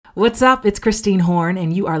What's up? It's Christine Horn,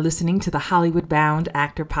 and you are listening to the Hollywood Bound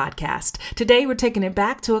Actor Podcast. Today, we're taking it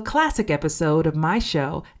back to a classic episode of my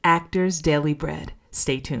show, Actors Daily Bread.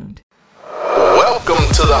 Stay tuned. Welcome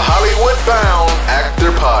to the Hollywood Bound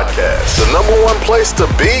Actor Podcast, the #1 place to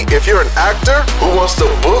be if you're an actor who wants to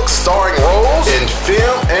book starring roles in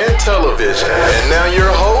film and television. And now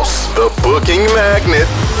your host, the booking magnet,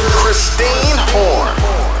 Christine Horn.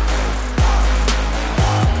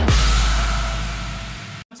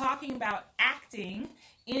 Talking about acting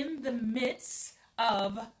in the midst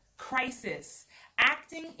of crisis.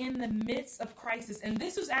 Acting in the midst of crisis. And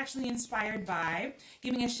this was actually inspired by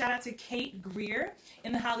giving a shout out to Kate Greer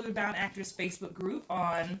in the Hollywood Bound Actors Facebook group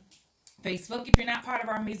on Facebook. If you're not part of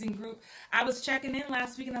our amazing group, I was checking in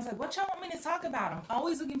last week and I was like, what y'all want me to talk about? I'm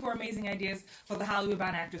always looking for amazing ideas for the Hollywood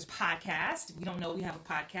Bound Actors podcast. If you don't know, we have a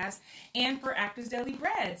podcast, and for Actors Daily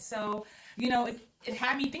Bread. So, it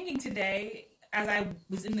had me thinking today as I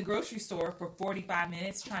was in the grocery store for 45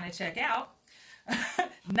 minutes trying to check out.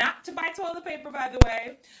 Not to buy toilet paper, by the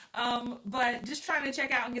way, but just trying to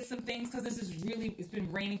check out and get some things because it's been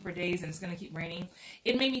raining for days and it's going to keep raining.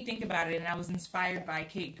 It made me think about it, and I was inspired by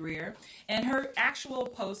Kate Greer. And her actual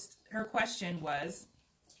post, her comment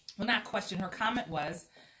was,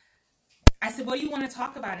 I said, what do you want to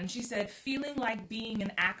talk about? And she said, feeling like being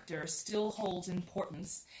an actor still holds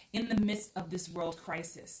importance in the midst of this world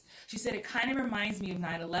crisis. She said, it kind of reminds me of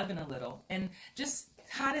 9/11 a little, and just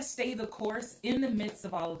how to stay the course in the midst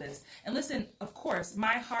of all of this. And listen, of course,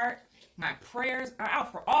 my heart, my prayers are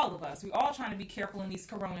out for all of us. We're all trying to be careful in these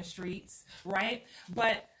corona streets, right?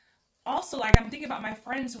 But also, I'm thinking about my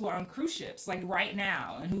friends who are on cruise ships, right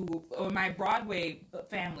now, and or my Broadway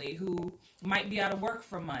family who might be out of work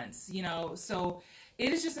for months, so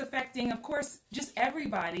it is just affecting, of course, just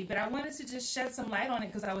everybody, but I wanted to just shed some light on it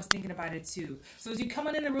because I was thinking about it too. So as you come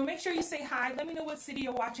on in the room, make sure you say hi. Let me know what city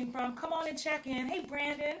you're watching from. Come on and check in. Hey,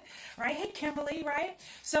 Brandon, right? Hey, Kimberly, right?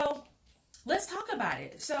 So let's talk about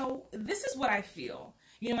it. So this is what I feel.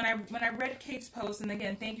 When I read Kate's post, and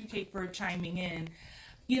again, thank you, Kate, for chiming in.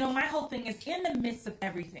 My whole thing is in the midst of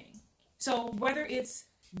everything. So whether it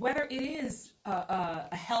is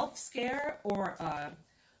a health scare or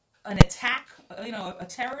an attack, a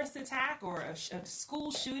terrorist attack or a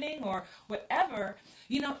school shooting or whatever,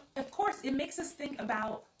 of course, it makes us think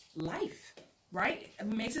about life, right? It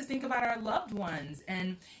makes us think about our loved ones,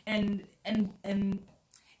 and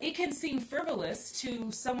it can seem frivolous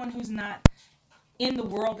to someone who's not in the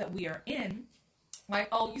world that we are in. Like,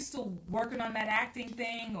 oh, you still working on that acting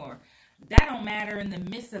thing, or that don't matter in the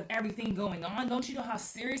midst of everything going on. Don't you know how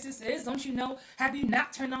serious this is? Don't you know? Have you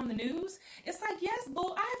not turned on the news? It's like, yes,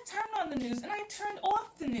 boo, I've turned on the news and I've turned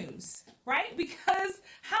off the news, right? Because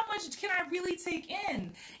how much can I really take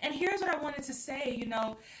in? And here's what I wanted to say,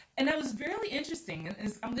 and that was really interesting.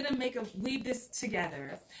 And I'm going to weave this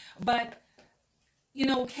together. But,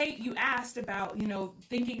 Kate, you asked about,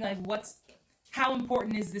 thinking how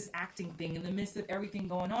important is this acting thing in the midst of everything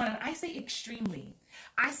going on? And I say extremely.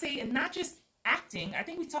 I say, and not just acting. I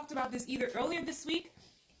think we talked about this either earlier this week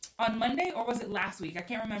on Monday, or was it last week? I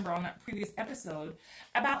can't remember, on that previous episode,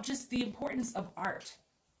 about just the importance of art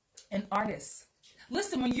and artists.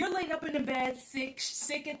 Listen, when you're laid up in the bed, sick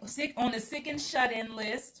on the sick and shut-in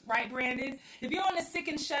list, right, Brandon? If you're on the sick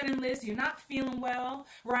and shut-in list, you're not feeling well,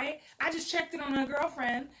 right? I just checked in on a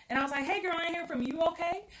girlfriend, and I was like, hey, girl, I ain't hear from you. You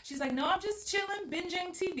okay? She's like, no, I'm just chilling,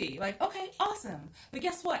 binging TV. Like, okay, awesome. But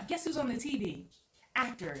guess what? Guess who's on the TV?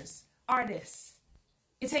 Actors, artists.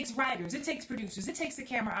 It takes writers, it takes producers, it takes the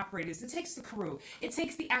camera operators, it takes the crew, it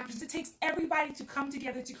takes the actors, it takes everybody to come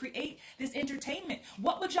together to create this entertainment.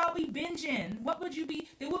 What would y'all be binging?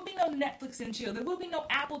 There would be no Netflix and chill. There would be no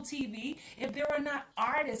Apple TV if there are not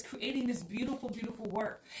artists creating this beautiful, beautiful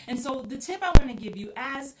work. And so the tip I want to give you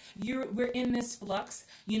as we're in this flux,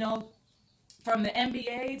 from the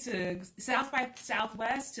NBA to South by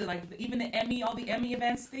Southwest to even the Emmy, all the Emmy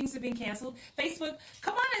events, things have been canceled. Facebook,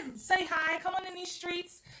 come on and say hi. Come on in these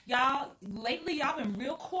streets. Lately y'all been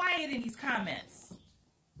real quiet in these comments.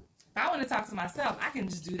 If I want to talk to myself, I can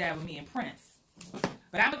just do that with me and Prince.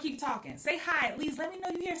 But I'm going to keep talking. Say hi at least. Let me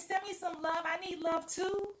know you're here. Send me some love. I need love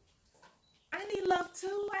too. I need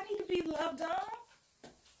to be loved on.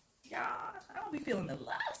 Y'all, I don't be feeling the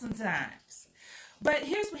love sometimes. But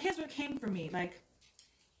here's what came for me.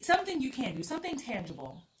 Something you can do, something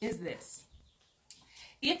tangible is this.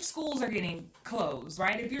 If schools are getting closed,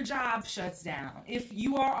 right? If your job shuts down, if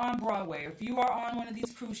you are on Broadway, or if you are on one of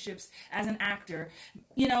these cruise ships as an actor,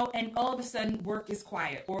 and all of a sudden work is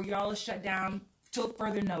quiet, or y'all are shut down till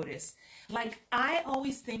further notice. I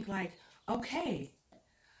always think okay,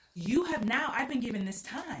 I've been given this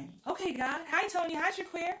time. Okay, God. Hi, Tony. How's your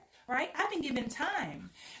queer? Right? I've been given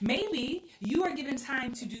time. Maybe you are given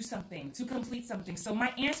time to do something, to complete something. So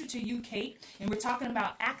my answer to you, Kate, and we're talking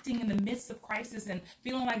about acting in the midst of crisis and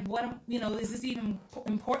feeling like, is this even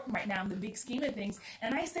important right now in the big scheme of things?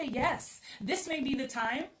 And I say, yes, this may be the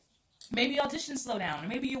time. Maybe auditions slow down, or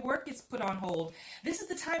maybe your work gets put on hold. This is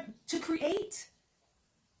the time to create.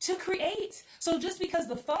 To create. So just because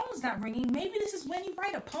the phone's not ringing, maybe this is when you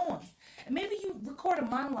write a poem. And maybe you record a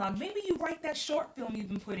monologue. Maybe you write that short film you've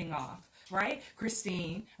been putting off, right?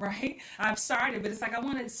 Christine, right? I've started, but it's like I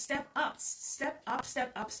want to step up. So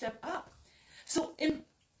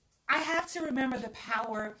I have to remember the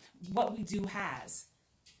power what we do has.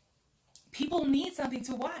 People need something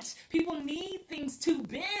to watch. People need things to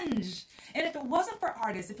binge. And if it wasn't for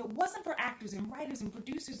artists, if it wasn't for actors and writers and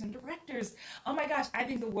producers and directors, oh my gosh, I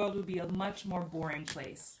think the world would be a much more boring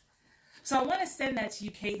place. So I want to send that to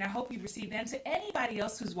you, Kate, and I hope you receive that. And to anybody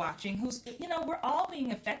else who's watching, we're all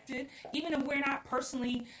being affected. Even if we're not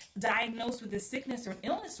personally diagnosed with a sickness or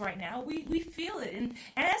illness right now, we feel it. And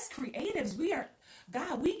as creatives, we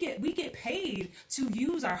get paid to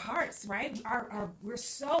use our hearts, right? We're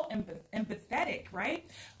so empathetic, right?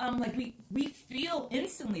 We feel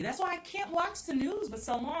instantly. That's why I can't watch the news for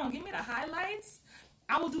so long. Give me the highlights.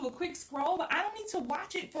 I will do a quick scroll, but I don't need to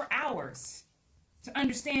watch it for hours to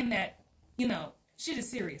understand that, shit is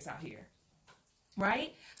serious out here,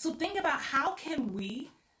 right? So think about how can we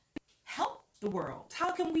help the world?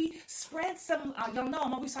 How can we spread some, y'all know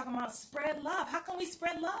I'm always talking about spread love. How can we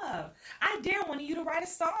spread love? I dare one of you to write a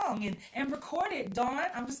song and record it, Dawn.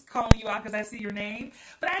 I'm just calling you out because I see your name.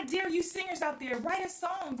 But I dare you singers out there, write a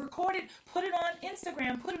song, record it, put it on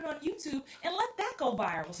Instagram, put it on YouTube, and let that go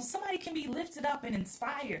viral so somebody can be lifted up and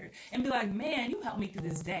inspired and be like, man, you helped me through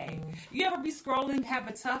this day. You ever be scrolling, have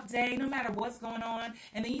a tough day, no matter what's going on,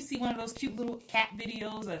 and then you see one of those cute little cat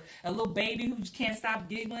videos, a little baby who can't stop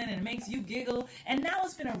giggling and it makes you giggle. And now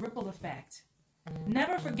it's been a ripple effect.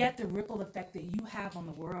 Never forget the ripple effect that you have on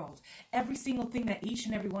the world. Every single thing that each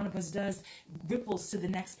and every one of us does ripples to the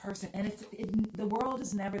next person. And the world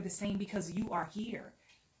is never the same because you are here.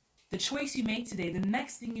 The choice you make today, the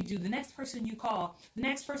next thing you do, the next person you call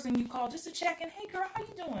just to check in. Hey girl, how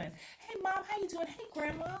you doing? Hey mom, how you doing? Hey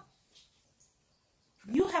grandma.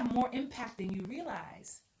 You have more impact than you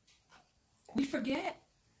realize. We forget.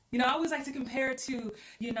 I always like to compare it to,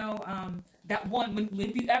 that one,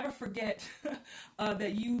 if you ever forget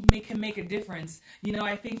that you can make a difference,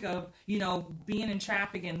 I think of, being in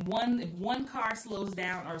traffic and if one car slows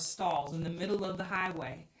down or stalls in the middle of the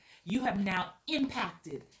highway, you have now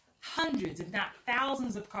impacted hundreds, if not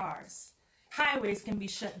thousands of cars. Highways can be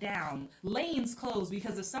shut down, lanes closed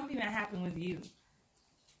because of something that happened with you.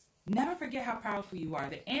 Never forget how powerful you are.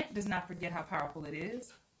 The ant does not forget how powerful it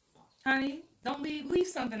is. Honey, don't leave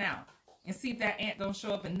something out and see if that ant don't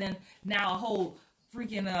show up, and then now a whole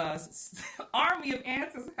freaking army of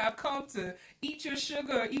ants have come to eat your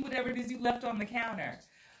sugar or eat whatever it is you left on the counter.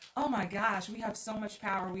 Oh my gosh, we have so much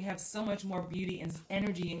power. We have so much more beauty and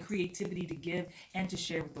energy and creativity to give and to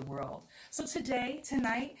share with the world. So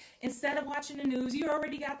tonight, instead of watching the news, you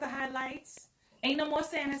already got the highlights. Ain't no more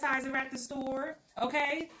sanitizer at the store,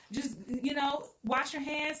 okay? Just, wash your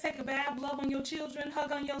hands, take a bath, love on your children,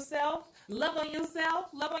 hug on yourself, love on your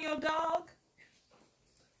dog.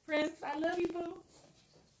 Prince, I love you, boo.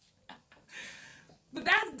 But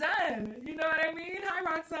that's done, you know what I mean? Hi,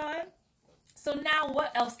 Roxanne. So now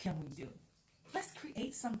what else can we do? Let's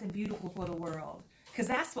create something beautiful for the world, because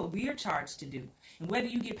that's what we are charged to do. And whether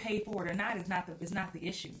you get paid for it or not is not the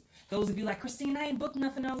issue. Those of you like, Christine, I ain't booked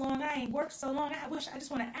nothing so long. I ain't worked so long. I just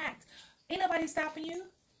want to act. Ain't nobody stopping you.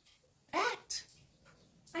 Act.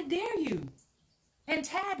 I dare you. And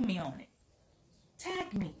tag me on it.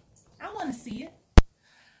 Tag me. I want to see it.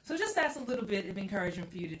 So just that's a little bit of encouragement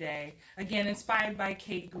for you today. Again, inspired by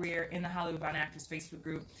Kate Greer in the Hollywood Bound Actors Facebook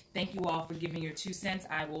group. Thank you all for giving your 2 cents.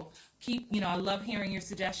 I will keep, I love hearing your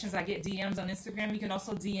suggestions. I get DMs on Instagram. You can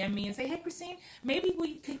also DM me and say, hey, Christine, maybe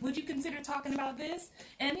would you consider talking about this?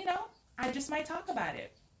 And, I just might talk about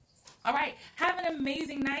it. All right. Have an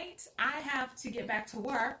amazing night. I have to get back to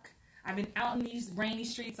work. I've been out in these rainy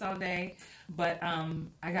streets all day, but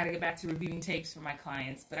I got to get back to reviewing tapes for my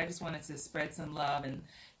clients. But I just wanted to spread some love and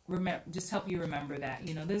just help you remember that,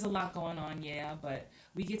 there's a lot going on, but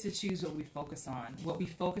we get to choose what we focus on. What we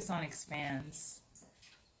focus on expands.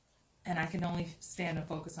 And I can only stand and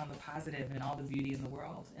focus on the positive and all the beauty in the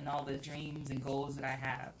world and all the dreams and goals that I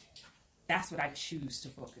have. That's what I choose to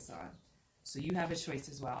focus on. So you have a choice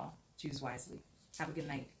as well. Choose wisely. Have a good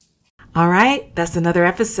night. All right, that's another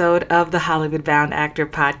episode of the Hollywood Bound Actor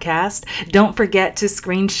Podcast. Don't forget to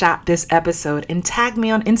screenshot this episode and tag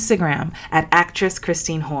me on Instagram at actress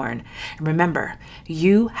Christine Horn. And remember,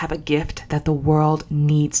 you have a gift that the world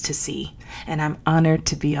needs to see, and I'm honored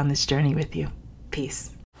to be on this journey with you.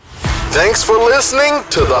 Peace. Thanks for listening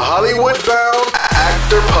to the Hollywood Bound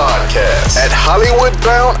Actor Podcast at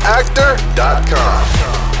HollywoodBoundActor.com.